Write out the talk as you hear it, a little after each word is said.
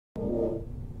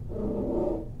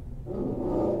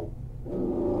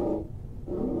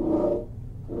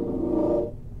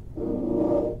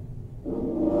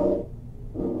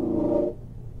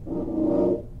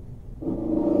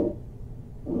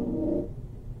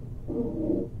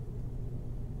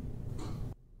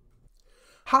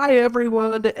Hi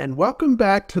everyone, and welcome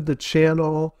back to the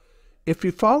channel. If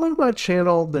you follow my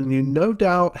channel, then you no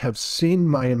doubt have seen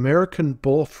my American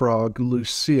bullfrog,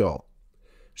 Lucille.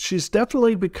 She's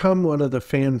definitely become one of the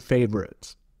fan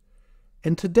favorites.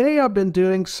 And today I've been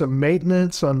doing some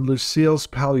maintenance on Lucille's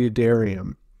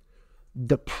paludarium.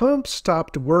 The pump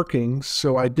stopped working,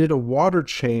 so I did a water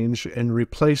change and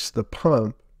replaced the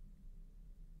pump.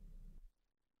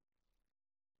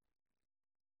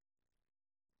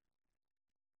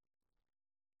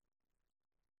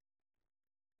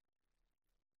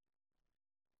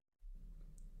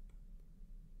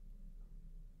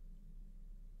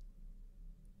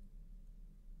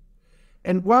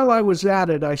 And while I was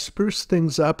at it, I spruced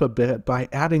things up a bit by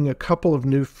adding a couple of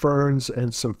new ferns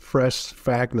and some fresh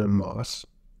sphagnum moss.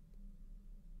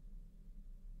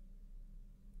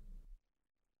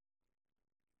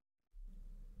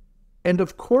 And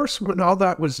of course, when all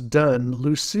that was done,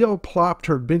 Lucille plopped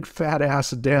her big fat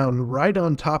ass down right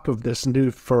on top of this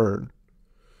new fern.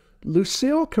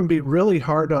 Lucille can be really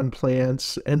hard on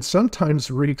plants and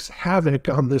sometimes wreaks havoc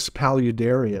on this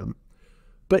paludarium.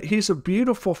 But he's a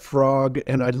beautiful frog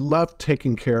and I love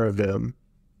taking care of him.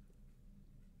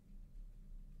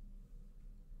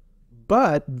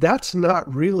 But that's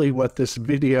not really what this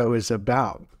video is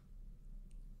about.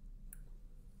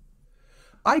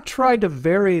 I try to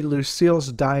vary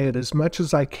Lucille's diet as much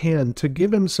as I can to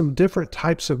give him some different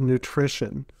types of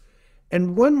nutrition.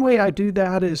 And one way I do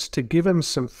that is to give him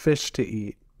some fish to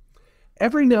eat.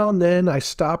 Every now and then I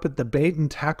stop at the bait and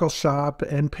tackle shop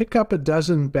and pick up a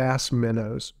dozen bass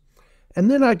minnows. And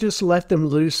then I just let them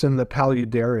loose in the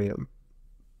paludarium.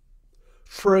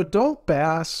 For adult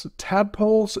bass,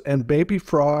 tadpoles and baby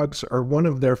frogs are one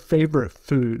of their favorite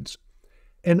foods.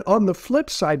 And on the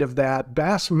flip side of that,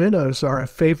 bass minnows are a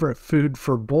favorite food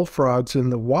for bullfrogs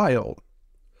in the wild.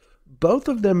 Both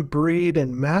of them breed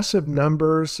in massive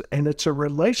numbers, and it's a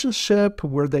relationship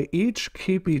where they each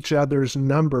keep each other's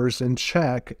numbers in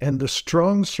check, and the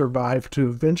strong survive to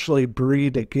eventually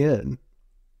breed again.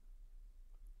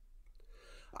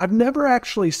 I've never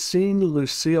actually seen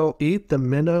Lucille eat the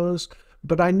minnows,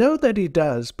 but I know that he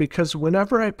does because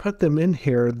whenever I put them in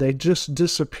here, they just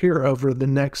disappear over the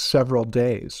next several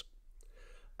days.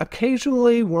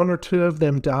 Occasionally, one or two of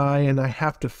them die and I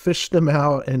have to fish them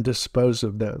out and dispose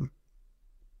of them.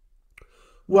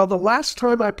 Well, the last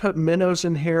time I put minnows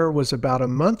in here was about a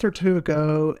month or two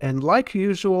ago, and like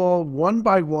usual, one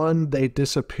by one they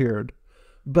disappeared.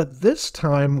 But this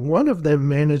time, one of them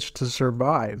managed to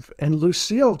survive, and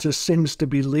Lucille just seems to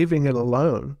be leaving it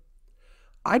alone.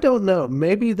 I don't know,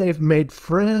 maybe they've made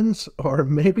friends, or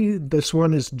maybe this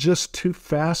one is just too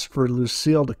fast for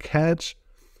Lucille to catch,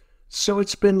 so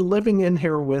it's been living in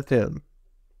here with him.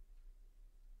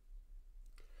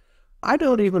 I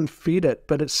don't even feed it,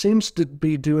 but it seems to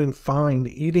be doing fine,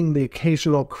 eating the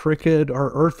occasional cricket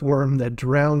or earthworm that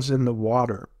drowns in the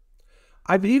water.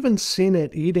 I've even seen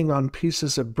it eating on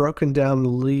pieces of broken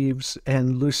down leaves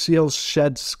and Lucille's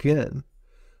shed skin.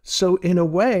 So in a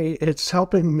way, it's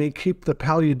helping me keep the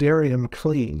paludarium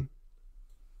clean.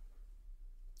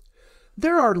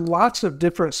 There are lots of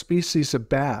different species of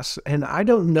bass, and I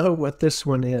don't know what this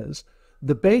one is.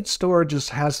 The bait store just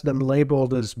has them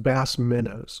labeled as bass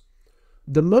minnows.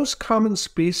 The most common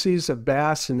species of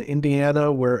bass in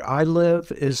Indiana, where I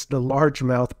live, is the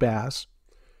largemouth bass.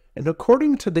 And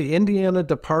according to the Indiana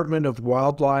Department of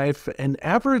Wildlife, an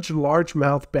average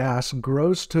largemouth bass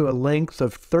grows to a length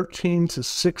of 13 to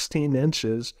 16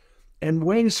 inches and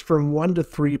weighs from 1 to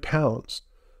 3 pounds.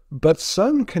 But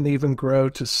some can even grow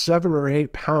to 7 or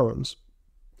 8 pounds.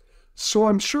 So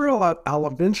I'm sure I'll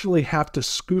eventually have to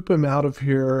scoop him out of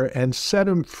here and set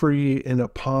him free in a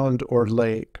pond or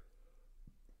lake.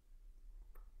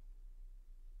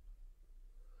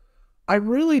 I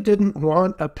really didn't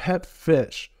want a pet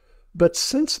fish. But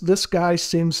since this guy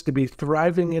seems to be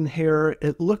thriving in here,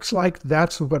 it looks like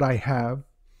that's what I have.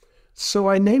 So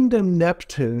I named him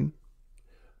Neptune.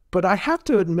 But I have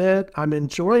to admit, I'm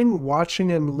enjoying watching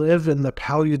him live in the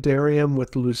paludarium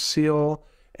with Lucille,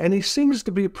 and he seems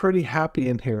to be pretty happy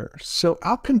in here. So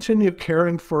I'll continue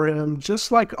caring for him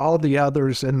just like all the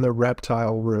others in the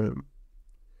reptile room.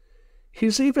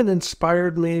 He's even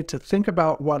inspired me to think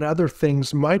about what other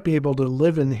things might be able to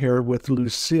live in here with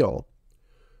Lucille.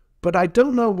 But I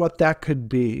don't know what that could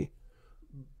be.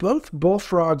 Both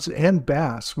bullfrogs and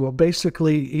bass will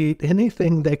basically eat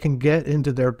anything they can get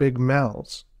into their big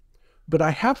mouths. But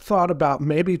I have thought about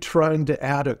maybe trying to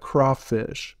add a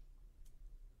crawfish.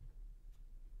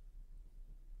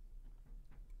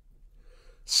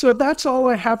 So that's all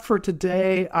I have for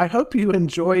today. I hope you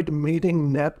enjoyed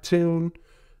meeting Neptune.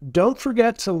 Don't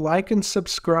forget to like and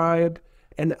subscribe.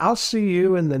 and I'll see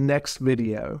you in the next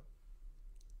video.